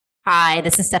Hi,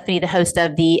 this is Stephanie, the host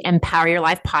of the Empower Your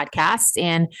Life podcast.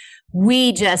 And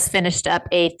we just finished up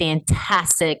a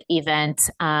fantastic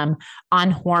event on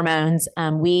hormones.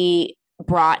 We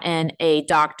brought in a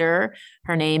doctor.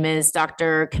 Her name is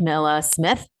Dr. Camilla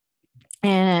Smith.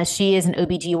 And she is an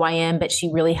OBGYN, but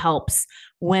she really helps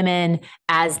women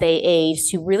as they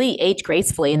age to really age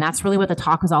gracefully. And that's really what the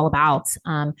talk was all about.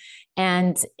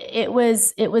 And it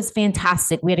was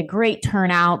fantastic. We had a great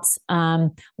turnout,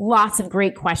 lots of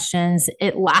great questions.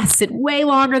 It lasted way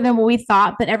longer than what we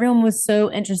thought, but everyone was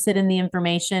so interested in the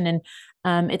information.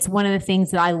 And it's one of the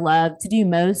things that I love to do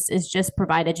most is just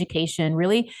provide education,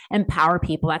 really empower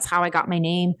people. That's how I got my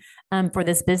name for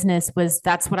this business.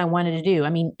 That's what I wanted to do.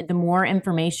 I mean, the more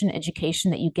information,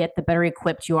 education that you get, the better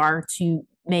equipped you are to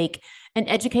make an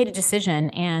educated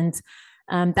decision. And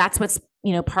that's what's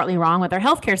partly wrong with our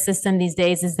healthcare system these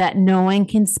days is that no one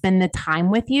can spend the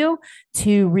time with you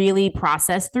to really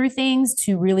process through things,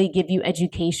 to really give you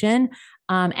education.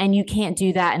 And you can't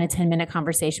do that in a 10-minute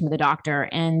conversation with a doctor.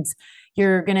 And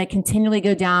you're going to continually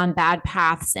go down bad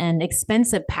paths and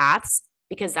expensive paths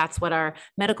because that's what our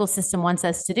medical system wants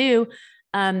us to do.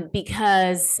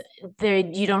 Because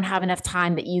you don't have enough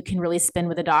time that you can really spend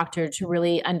with a doctor to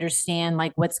really understand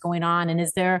like what's going on. And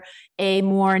is there a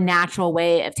more natural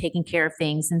way of taking care of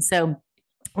things? And so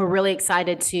we're really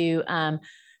excited to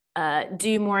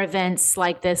do more events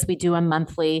like this. We do them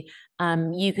monthly.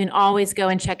 You can always go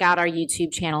and check out our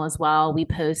YouTube channel as well. We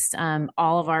post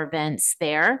all of our events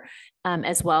there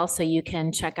as well. So you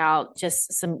can check out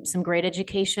just some great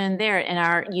education there. And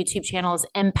our YouTube channel is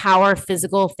Empower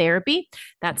Physical Therapy.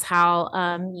 That's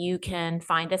how you can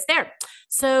find us there.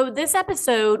 So this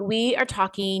episode, we are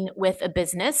talking with a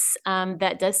business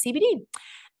that does CBD.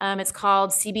 It's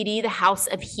called CBD, the House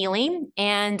of Healing.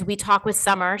 And we talk with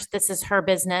Summer. This is her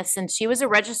business. And she was a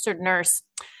registered nurse.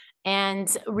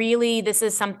 And really, this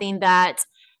is something that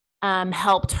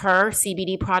helped her.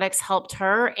 CBD products helped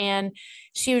her. And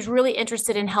she was really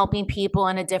interested in helping people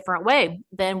in a different way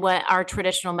than what our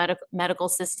traditional medical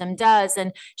system does.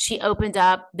 And she opened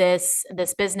up this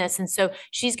business. And so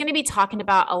she's going to be talking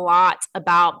about a lot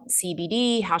about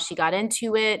CBD, how she got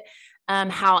into it,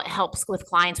 how it helps with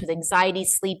clients with anxiety,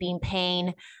 sleeping,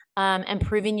 pain,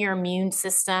 improving your immune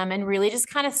system, and really just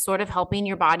kind of sort of helping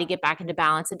your body get back into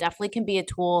balance. It definitely can be a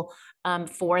tool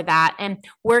for that. And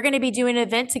we're going to be doing an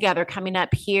event together coming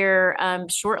up here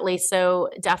shortly. So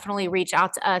definitely reach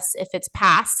out to us if it's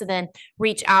past, then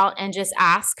reach out and just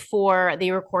ask for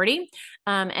the recording.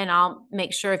 And I'll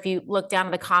make sure if you look down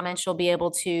in the comments, you'll be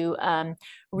able to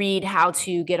read how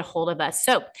to get a hold of us.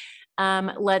 So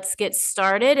let's get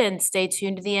started and stay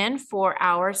tuned to the end for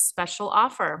our special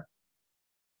offer.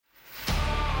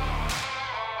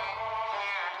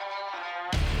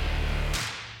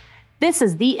 This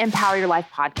is the Empower Your Life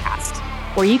podcast,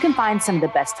 where you can find some of the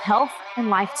best health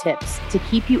and life tips to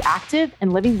keep you active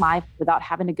and living life without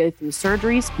having to go through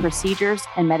surgeries, procedures,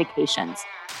 and medications.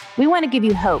 We want to give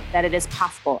you hope that it is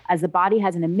possible, as the body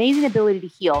has an amazing ability to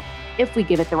heal if we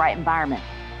give it the right environment.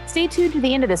 Stay tuned to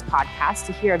the end of this podcast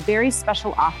to hear a very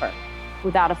special offer.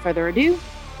 Without further ado,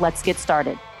 let's get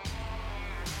started.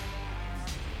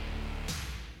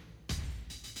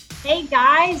 Hey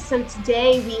guys, so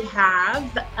today we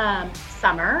have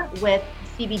Summer with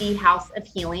CBD House of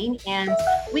Healing, and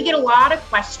we get a lot of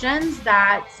questions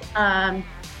that are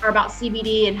about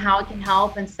CBD and how it can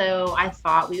help, and so I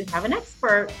thought we would have an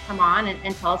expert come on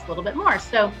and tell us a little bit more.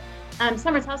 So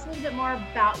Summer, tell us a little bit more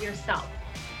about yourself.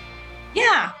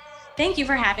 Yeah, thank you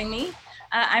for having me.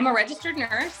 I'm a registered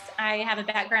nurse. I have a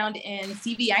background in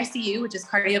CVICU, which is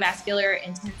cardiovascular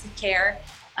intensive care.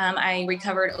 I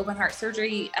recovered open heart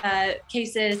surgery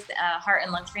cases, heart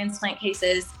and lung transplant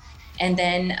cases, and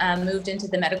then moved into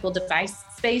the medical device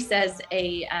space as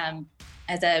an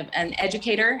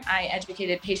educator. I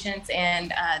educated patients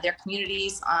and their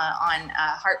communities on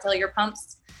heart failure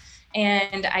pumps.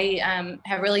 And I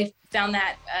have really found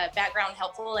that background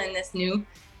helpful in this new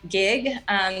gig.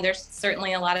 There's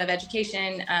certainly a lot of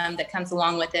education that comes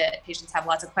along with it. Patients have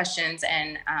lots of questions,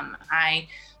 and I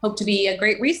hope to be a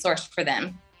great resource for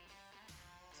them.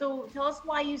 So tell us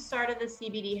why you started the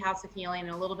CBD House of Healing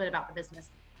and a little bit about the business.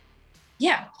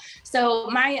 Yeah. So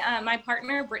my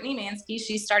partner, Brittany Mansky,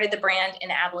 she started the brand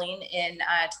in Abilene in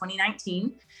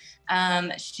 2019.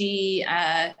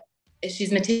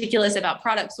 She's meticulous about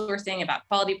product sourcing, about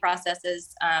quality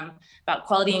processes, about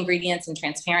quality ingredients and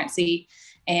transparency.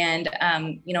 And,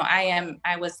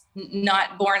 I was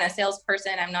not born a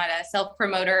salesperson. I'm not a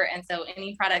self-promoter. And so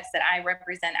any products that I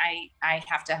represent, I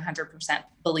have to 100%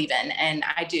 believe in. And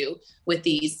I do with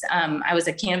these. I was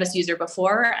a cannabis user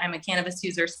before. I'm a cannabis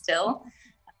user still.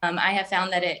 I have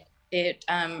found that it it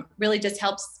really just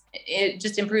helps. It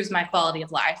just improves my quality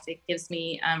of life. It gives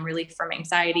me relief from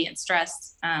anxiety and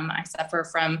stress. I suffer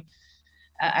from,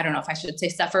 I don't know if I should say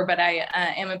suffer, but I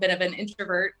am a bit of an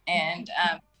introvert, and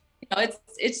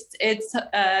it's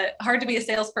hard to be a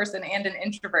salesperson and an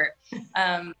introvert.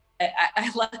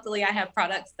 Luckily I have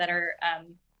products that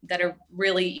are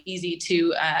really easy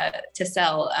to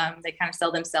sell. They kind of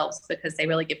sell themselves because they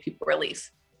really give people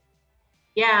relief.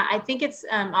 Yeah, I think it's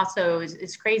also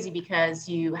it's crazy because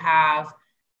you have,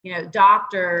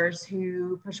 doctors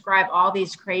who prescribe all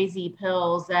these crazy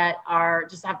pills that are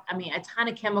just have, a ton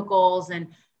of chemicals and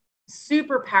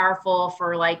super powerful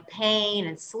for like pain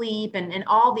and sleep and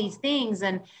all these things.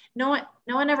 And no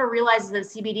one ever realizes that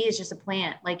CBD is just a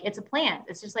plant. Like it's a plant.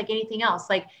 It's just like anything else.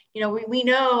 Like, we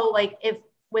know, like, if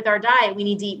with our diet, we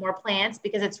need to eat more plants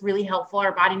because it's really helpful.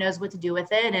 Our body knows what to do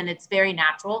with it and it's very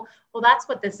natural. Well, that's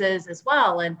what this is as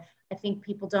well. And I think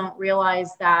people don't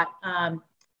realize that,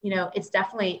 it's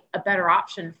definitely a better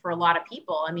option for a lot of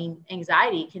people.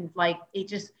 Anxiety can, like, it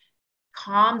just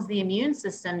calms the immune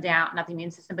system down, not the immune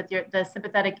system, but the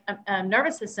sympathetic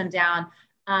nervous system down,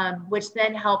 which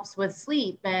then helps with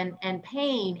sleep and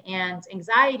pain and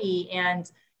anxiety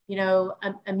and,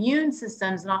 immune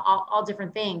systems and all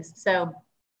different things. So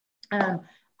I'm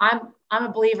a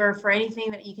believer for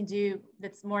anything that you can do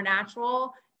that's more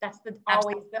natural. That's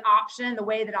always the option, the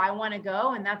way that I want to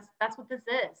go. And that's what this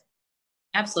is.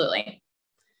 Absolutely.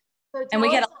 So and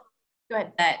we get go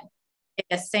ahead. That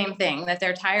the same thing, that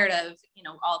they're tired of,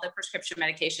 all the prescription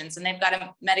medications, and they've got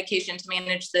a medication to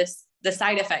manage the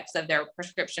side effects of their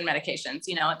prescription medications.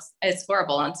 It's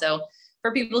horrible. And so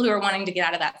for people who are wanting to get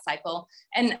out of that cycle,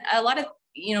 and a lot of,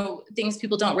 things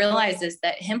people don't realize is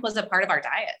that hemp was a part of our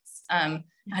diets,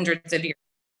 hundreds of years,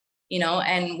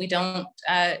 and we don't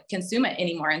consume it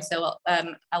anymore. And so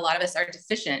a lot of us are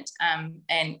deficient,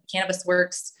 and cannabis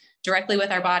works directly with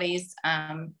our bodies.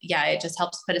 It just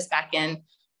helps put us back in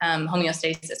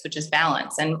homeostasis, which is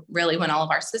balance. And really, when all of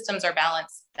our systems are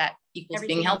balanced, that equals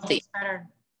everything being healthy. Better.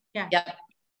 Yeah. Yep.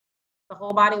 The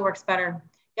whole body works better.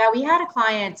 Yeah. We had a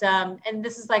client, and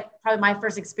this is like probably my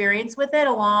first experience with it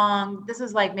this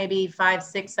was like maybe 5,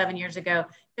 6, 7 years ago.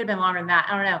 Could have been longer than that.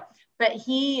 I don't know. But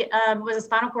he was a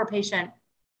spinal cord patient,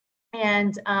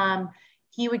 and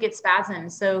he would get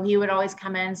spasms. So he would always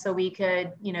come in so we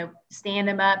could, stand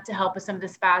him up to help with some of the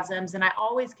spasms. And I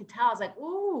always could tell, I was like,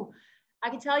 ooh, I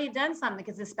could tell you've done something,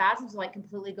 because the spasms would like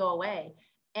completely go away.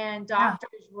 And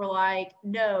doctors were like,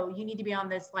 no, you need to be on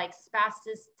this like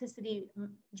spasticity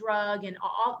drug and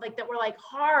all like that were like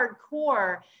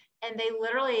hardcore. And they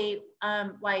literally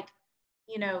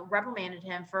reprimanded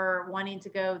him for wanting to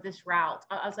go this route.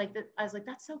 I was like,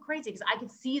 that's so crazy, because I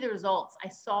could see the results. I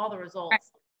saw the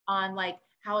results on like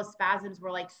how his spasms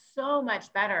were like so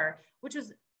much better, which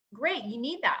was great. You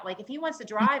need that. Like if he wants to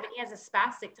drive and he has a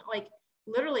spastic, like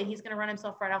literally he's going to run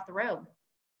himself right off the road.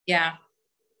 Yeah.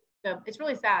 So it's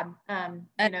really sad.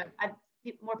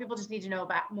 More people just need to know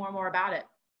about more and more about it.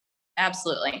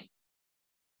 Absolutely.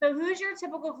 So who's your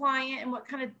typical client and what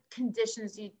kind of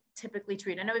conditions do you typically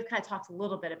treat? I know we've kind of talked a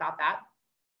little bit about that.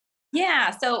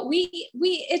 Yeah. So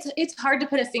it's hard to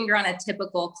put a finger on a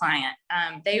typical client.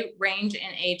 They range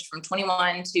in age from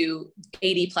 21 to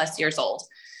 80 plus years old.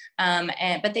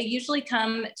 But they usually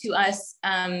come to us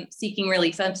seeking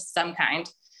relief of some kind.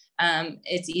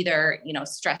 It's either,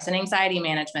 stress and anxiety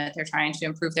management. They're trying to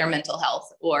improve their mental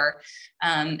health, or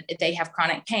they have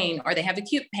chronic pain, or they have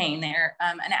acute pain. They're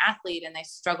an athlete and they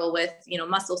struggle with,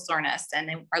 muscle soreness, and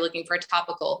they are looking for a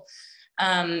topical.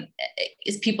 A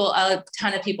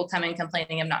ton of people come in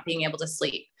complaining of not being able to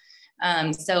sleep.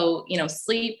 So,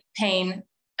 sleep, pain,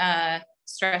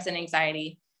 stress and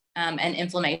anxiety, and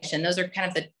inflammation. Those are kind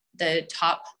of the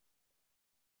top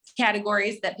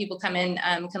categories that people come in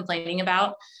complaining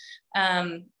about.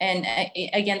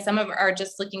 Again, some of them are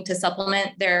just looking to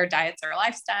supplement their diets or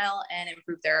lifestyle and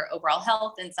improve their overall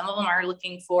health. And some of them are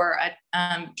looking for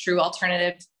a true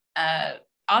alternative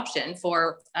option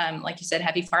for, like you said,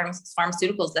 heavy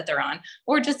pharmaceuticals that they're on,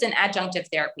 or just an adjunctive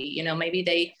therapy. Maybe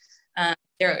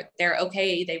they're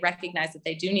okay. They recognize that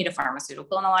they do need a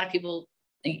pharmaceutical, and a lot of people,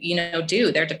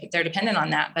 do. They're dependent on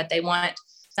that, but they want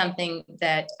something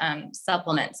that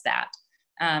supplements that.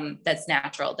 That's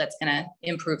natural, that's going to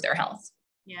improve their health.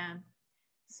 Yeah.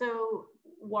 So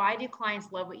why do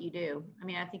clients love what you do?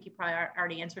 I think you probably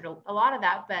already answered a lot of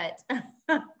that, but.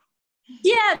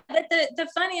 Yeah, but the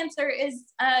fun answer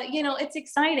is, it's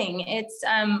exciting. It's,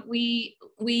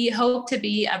 we hope to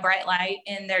be a bright light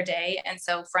in their day. And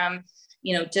so from,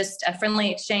 just a friendly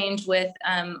exchange with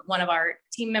one of our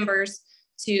team members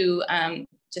to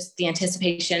just the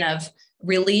anticipation of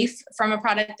relief from a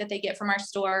product that they get from our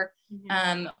store.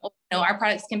 Mm-hmm. Our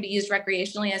products can be used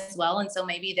recreationally as well. And so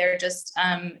maybe they're just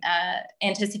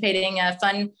anticipating a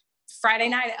fun Friday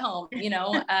night at home, any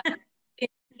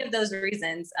of those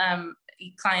reasons.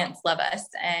 Clients love us,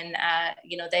 and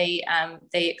they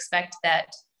expect that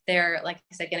they're, like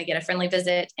I said, going to get a friendly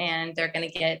visit, and they're going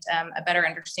to get a better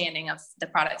understanding of the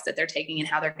products that they're taking and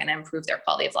how they're going to improve their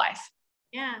quality of life.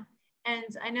 Yeah.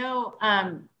 And I know,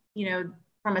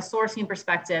 from a sourcing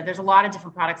perspective, there's a lot of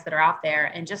different products that are out there.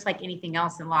 And just like anything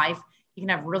else in life, you can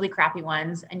have really crappy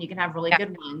ones and you can have really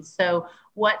good ones. So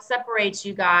what separates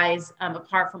you guys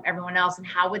apart from everyone else? And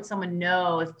how would someone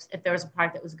know if there was a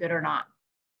product that was good or not?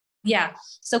 Yeah.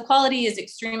 So quality is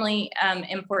extremely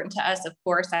important to us. Of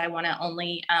course, I want to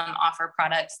only offer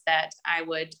products that I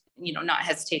would, not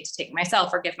hesitate to take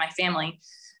myself or give my family.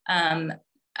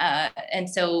 And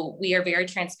so we are very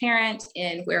transparent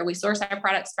in where we source our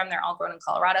products from. They're all grown in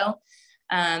Colorado.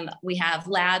 We have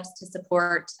labs to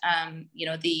support,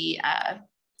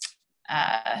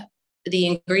 the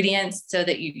ingredients, so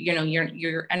that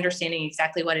you're understanding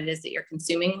exactly what it is that you're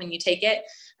consuming when you take it.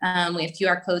 We have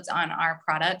QR codes on our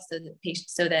products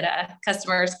so that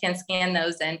customers can scan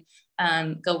those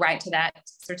and go right to that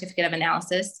certificate of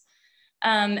analysis.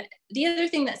 The other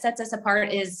thing that sets us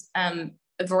apart is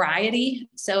variety.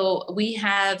 So we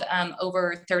have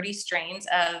over 30 strains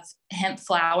of hemp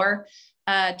flower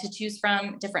to choose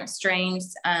from, different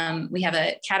strains. We have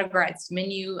a categorized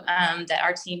menu that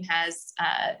our team has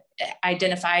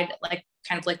identified,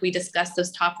 like we discussed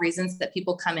those top reasons that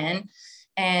people come in,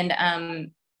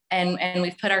 and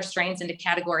we've put our strains into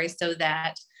categories so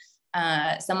that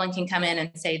someone can come in and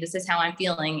say, this is how I'm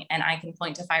feeling, and I can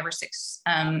point to 5 or 6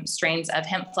 strains of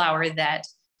hemp flower that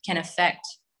can affect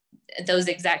those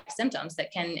exact symptoms,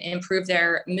 that can improve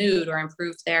their mood or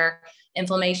improve their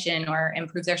inflammation or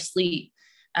improve their sleep.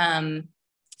 So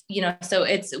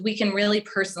we can really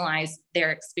personalize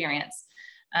their experience,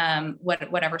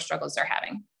 whatever struggles they're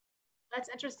having. That's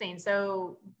interesting.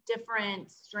 So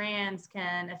different strands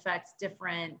can affect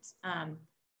different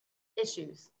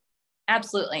issues.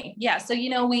 Absolutely. Yeah. So,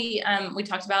 we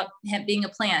talked about hemp being a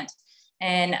plant,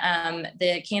 and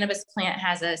the cannabis plant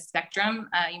has a spectrum.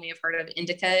 You may have heard of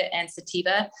indica and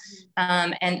sativa.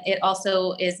 And it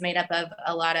also is made up of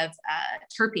a lot of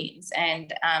terpenes,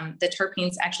 and the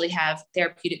terpenes actually have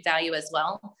therapeutic value as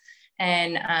well.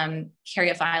 And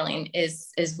caryophyllene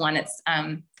is one. It's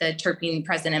the terpene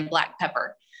present in black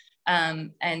pepper.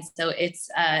 And so it's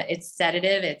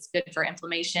sedative. It's good for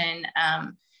inflammation.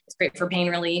 It's great for pain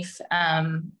relief.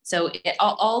 So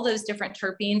all those different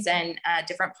terpenes and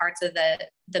different parts of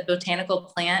the botanical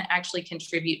plant actually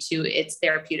contribute to its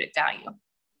therapeutic value.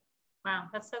 Wow,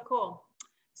 that's so cool.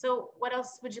 So what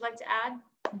else would you like to add?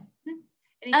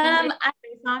 Anything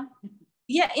based on?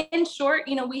 Yeah, in short,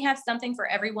 we have something for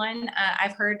everyone.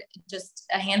 I've heard just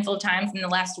a handful of times in the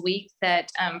last week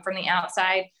that from the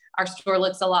outside, our store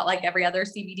looks a lot like every other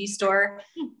CBD store.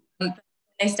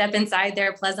 They step inside,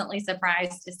 they're pleasantly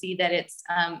surprised to see that it's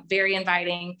very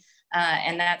inviting,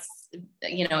 and that's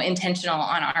intentional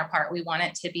on our part. We want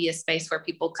it to be a space where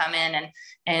people come in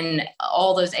and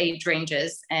all those age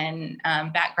ranges and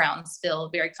backgrounds feel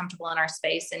very comfortable in our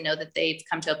space and know that they've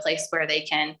come to a place where they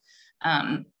can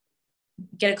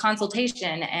get a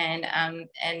consultation, and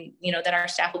that our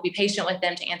staff will be patient with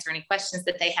them to answer any questions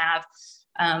that they have.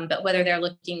 But whether they're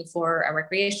looking for a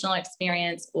recreational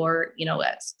experience or,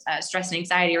 stress and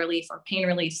anxiety relief or pain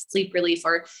relief, sleep relief,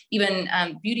 or even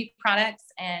beauty products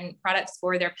and products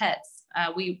for their pets,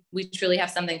 we truly have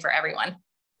something for everyone.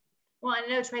 Well, I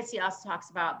know Tracy also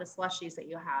talks about the slushies that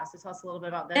you have. So tell us a little bit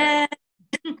about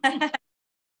those.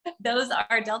 Those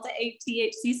are Delta 8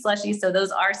 THC slushies. So those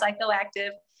are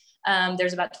psychoactive.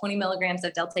 There's about 20 milligrams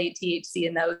of Delta 8 THC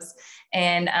in those.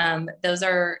 And those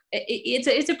are,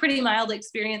 it's a pretty mild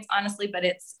experience, honestly, but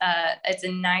it's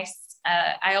a nice,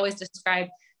 I always describe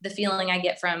the feeling I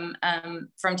get from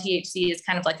THC is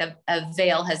kind of like a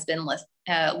veil has been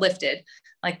lifted,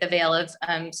 like the veil of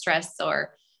stress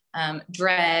or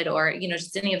dread, or,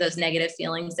 just any of those negative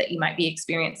feelings that you might be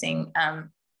experiencing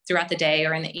throughout the day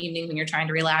or in the evening when you're trying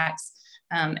to relax.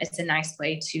 It's a nice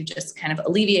way to just kind of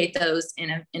alleviate those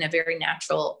in a very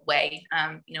natural way.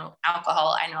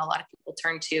 Alcohol, I know a lot of people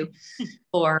turn to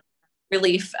for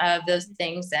relief of those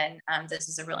things. And this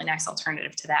is a really nice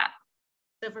alternative to that.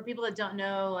 So for people that don't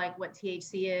know like what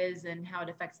THC is and how it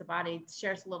affects the body,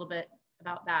 share us a little bit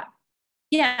about that.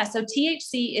 Yeah, so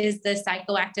THC is the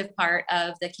psychoactive part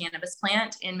of the cannabis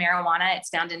plant. In marijuana, it's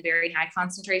found in very high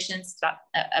concentrations, about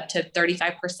up to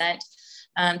 35%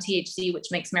 THC, which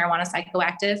makes marijuana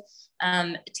psychoactive.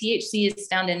 THC is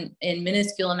found in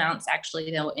minuscule amounts,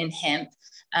 actually, though, in hemp.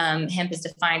 Hemp is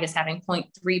defined as having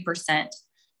 0.3%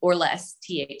 or less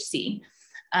THC.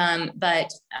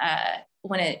 But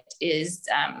when it is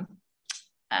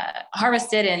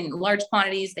harvested in large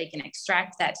quantities, they can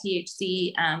extract that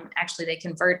THC. Actually, they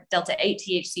convert Delta 8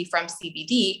 THC from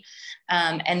CBD,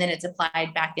 and then it's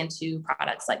applied back into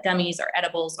products like gummies or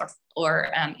edibles,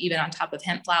 or even on top of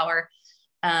hemp flower,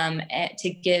 to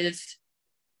give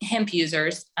hemp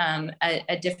users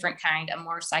a different kind, a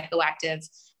more psychoactive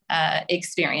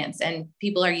experience. And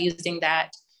people are using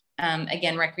that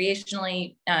again,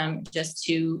 recreationally, just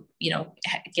to,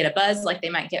 get a buzz like they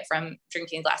might get from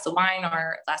drinking a glass of wine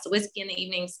or a glass of whiskey in the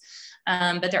evenings.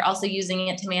 But they're also using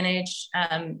it to manage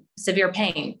severe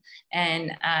pain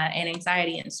and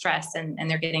anxiety and stress, and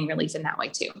they're getting relief in that way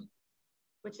too.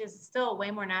 Which is still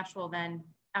way more natural than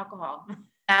alcohol.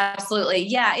 Absolutely.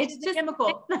 Yeah. It's just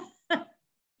chemical.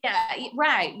 Yeah.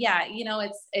 Right. Yeah.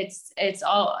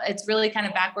 It's really kind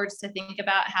of backwards to think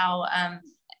about how,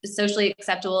 socially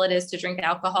acceptable it is to drink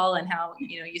alcohol, and how,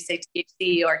 you say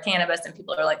THC or cannabis and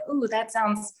people are like, ooh, that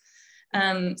sounds,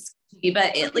 sketchy,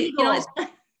 but it's,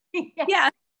 yeah.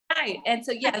 Right. And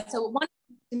so one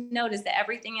thing to note is that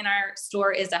everything in our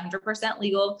store is 100%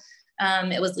 legal.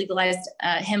 It was legalized,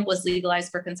 hemp was legalized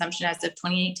for consumption as of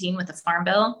 2018 with the Farm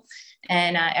Bill,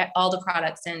 and all the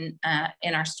products in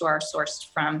our store are sourced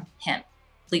from hemp,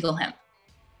 legal hemp.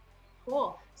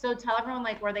 Cool. So tell everyone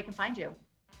where they can find you.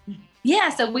 Yeah,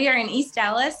 so we are in East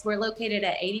Dallas. We're located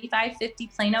at 8550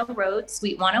 Plano Road,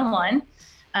 Suite 101,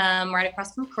 right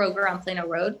across from Kroger on Plano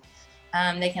Road.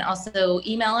 They can also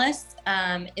email us,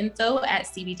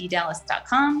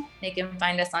 info@cbddallas.com. They can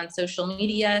find us on social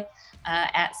media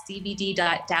at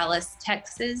cbd.dallas,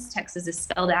 Texas. Texas is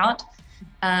spelled out.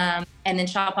 And then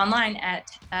shop online at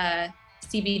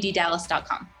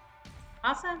cbddallas.com.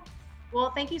 Awesome. Well,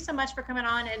 thank you so much for coming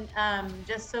on. And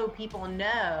just so people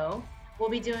know, we'll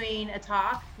be doing a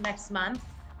talk next month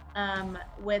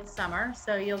with Summer.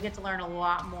 So you'll get to learn a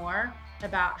lot more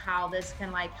about how this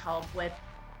can help with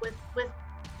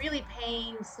really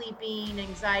pain, sleeping,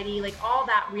 anxiety, all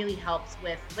that really helps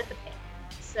with the pain.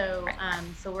 So,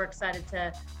 so we're excited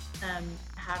to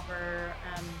have her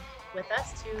with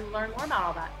us to learn more about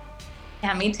all that.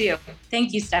 Yeah, me too.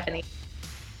 Thank you, Stephanie.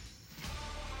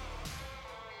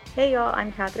 Hey y'all,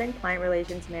 I'm Catherine, Client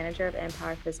Relations Manager of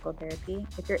Empower Physical Therapy.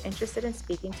 If you're interested in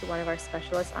speaking to one of our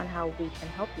specialists on how we can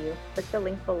help you, click the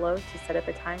link below to set up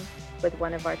a time with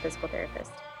one of our physical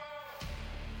therapists.